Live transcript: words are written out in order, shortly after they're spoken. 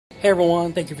Hey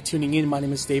everyone, thank you for tuning in. My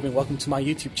name is Dave and welcome to my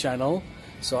YouTube channel.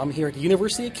 So I'm here at the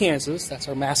University of Kansas. That's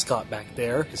our mascot back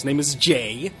there. His name is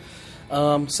Jay.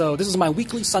 So this is my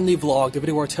weekly Sunday vlog, the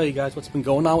video where I tell you guys what's been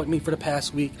going on with me for the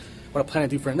past week, what I plan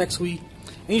to do for the next week.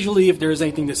 And usually if there's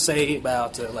anything to say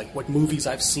about like what movies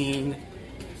I've seen,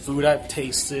 food I've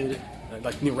tasted,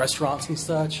 like new restaurants and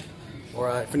such, or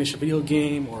I finish a video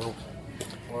game, or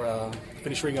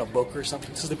finish reading a book or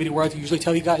something. This is the video where I usually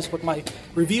tell you guys what my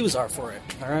reviews are for it,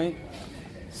 alright?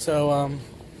 So,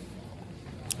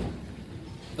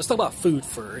 let's talk about food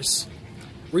first.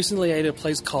 Recently I ate at a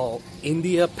place called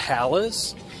India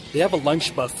Palace. They have a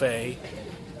lunch buffet,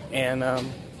 and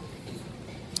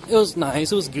it was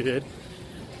nice, it was good.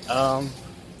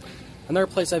 Another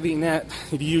place I've eaten at,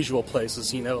 the usual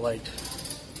places, you know, like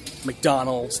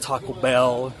McDonald's, Taco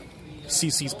Bell,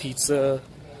 CC's Pizza,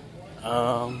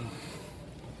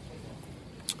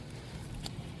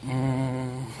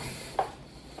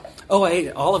 oh, I ate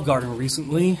at Olive Garden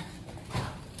recently.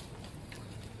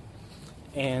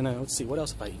 And let's see, what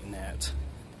else have I eaten at?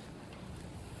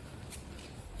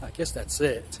 I guess that's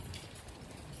it.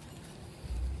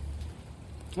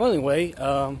 Well, anyway,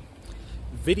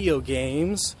 video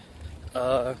games.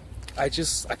 I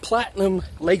platinum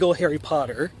Lego Harry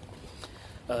Potter.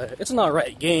 It's an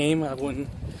alright game. I wouldn't.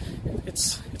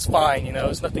 It's fine, you know.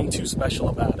 There's nothing too special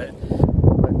about it.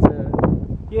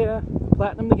 Yeah,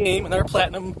 platinum the game,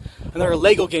 another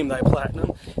Lego game that I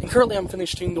platinum, and currently I'm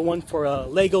finishing the one for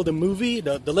Lego the movie,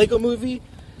 the Lego movie.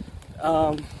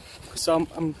 So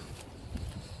I'm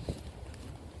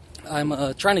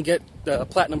trying to get the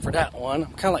platinum for that one.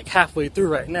 I'm kind of like halfway through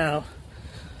right now.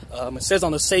 It says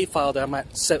on the save file that I'm at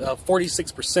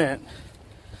 46%.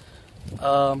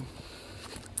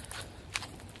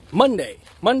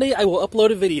 Monday I will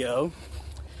upload a video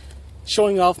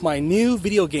showing off my new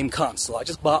video game console. I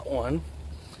just bought one,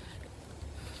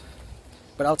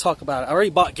 but I'll talk about it. I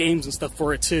already bought games and stuff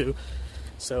for it too,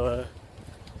 so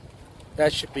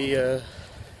that should be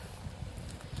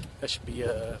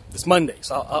this Monday.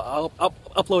 So I'll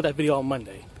upload that video on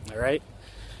Monday. All right.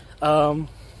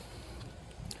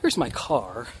 Here's my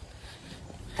car.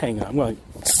 Hang on, I'm going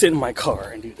to sit in my car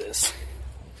and do this.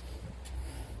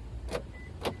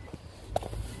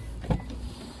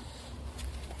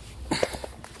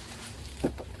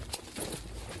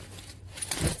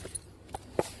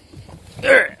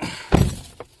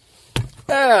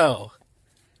 Ow!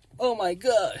 Oh my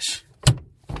gosh!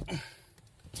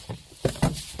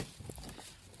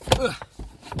 Ugh.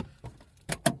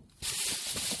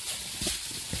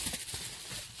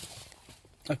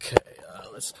 Okay,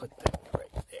 let's put that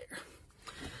right there.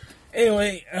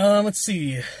 Anyway, let's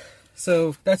see.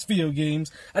 So that's video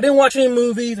games. I didn't watch any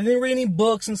movies. I didn't read any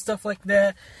books and stuff like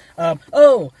that.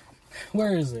 Oh,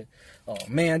 where is it? Oh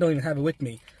man, I don't even have it with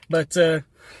me. But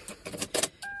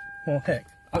well, heck,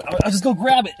 I'll just go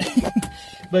grab it.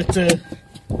 But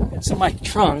it's in my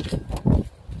trunk.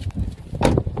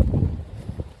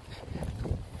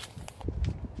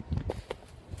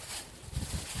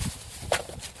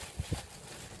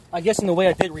 I guess in a way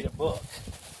I did read a book.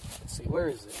 Let's see, where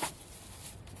is it?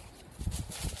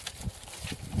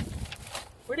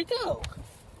 Where'd it go?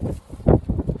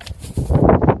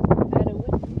 Had it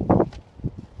with me. No,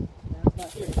 it's not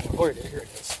here anymore. Where is it? Here it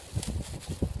is.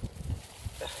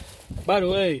 By the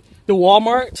way, the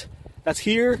Walmart that's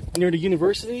here near the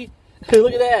university, hey,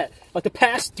 look at that. Like the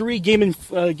past 3 game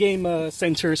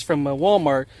centers from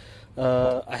Walmart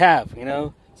I have, you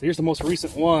know. So here's the most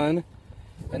recent one.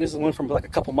 And this is one from like a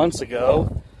couple months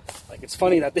ago. Like, it's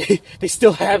funny that they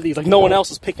still have these. Like, no one else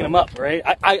is picking them up, right?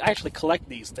 I actually collect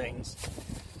these things.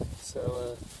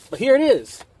 So, but here it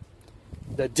is.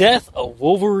 The Death of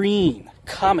Wolverine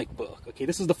comic book. Okay,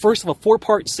 this is the first of a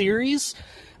 4-part series.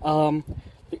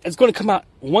 It's going to come out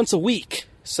once a week.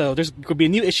 So there's going to be a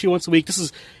new issue once a week. This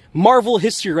is Marvel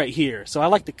history right here. So I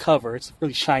like the cover. It's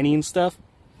really shiny and stuff.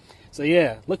 So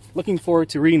yeah, looking forward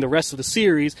to reading the rest of the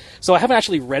series. So I haven't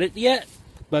actually read it yet.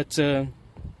 But I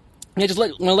just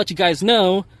want to let you guys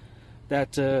know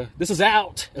that this is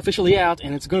out, officially out,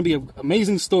 and it's going to be an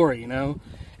amazing story, you know.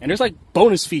 And there's like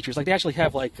bonus features, like they actually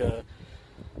have like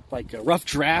rough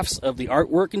drafts of the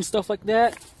artwork and stuff like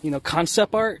that, you know,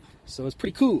 concept art. So it's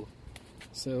pretty cool.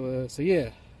 So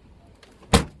yeah.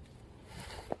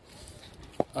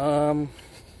 All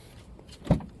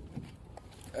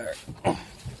right.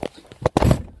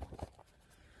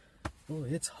 Oh,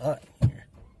 it's hot in here.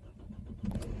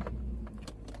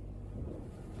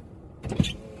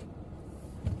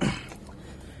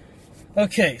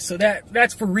 Okay, so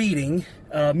that's for reading.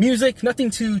 Music, nothing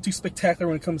too spectacular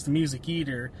when it comes to music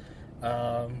either.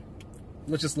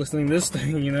 Let's just listen to this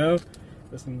thing, you know.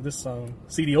 listen to this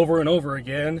CD over and over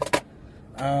again.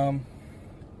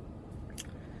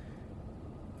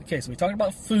 Okay, so we talked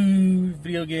about food,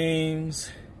 video games,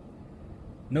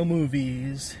 no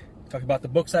movies. Talked about the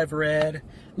books I've read, a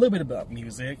little bit about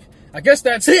music. I guess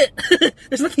that's it.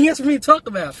 There's nothing else for me to talk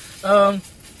about.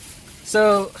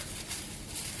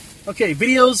 Okay,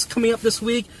 videos coming up this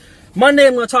week. Monday,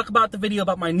 I'm going to talk about the video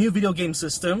about my new video game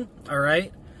system. All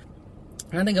right.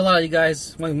 And I think a lot of you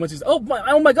guys, once you say, oh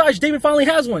my gosh, David finally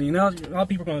has one. You know, a lot of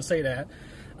people are going to say that.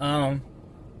 I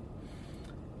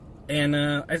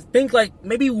think like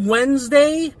maybe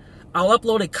Wednesday, I'll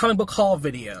upload a comic book haul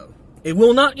video. It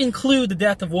will not include the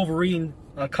Death of Wolverine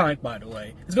comic, by the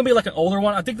way. It's going to be like an older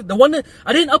one. I think that the one that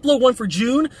I didn't upload one for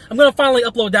June, I'm going to finally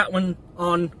upload that one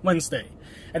on Wednesday.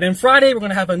 And then Friday, we're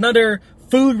going to have another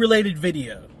food-related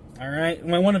video. All right?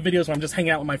 One of the videos where I'm just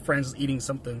hanging out with my friends eating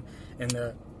something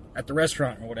at the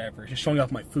restaurant or whatever. Just showing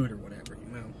off my food or whatever, you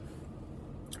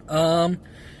know.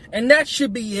 And that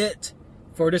should be it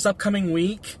for this upcoming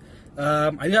week. I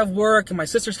do have work, and my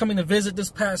sister's coming to visit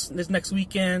this next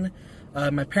weekend.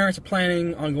 My parents are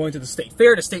planning on going to the State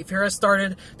Fair. The State Fair has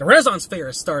started. The Renaissance Fair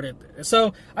has started.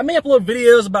 So I may upload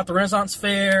videos about the Renaissance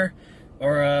Fair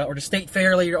or the State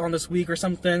Fair later on this week or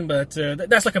something. But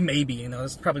that's like a maybe, you know.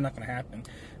 It's probably not going to happen.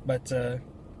 But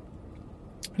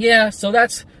yeah, so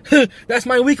that's that's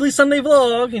my weekly Sunday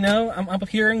vlog. You know, I'm up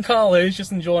here in college,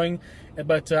 just enjoying.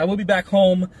 But I will be back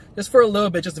home just for a little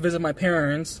bit, just to visit my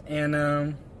parents, and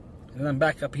then I'm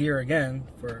back up here again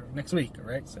for next week,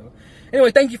 alright? So,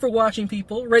 anyway, thank you for watching,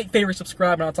 people. Rate, favorite,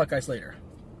 subscribe, and I'll talk to you guys later.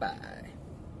 Bye.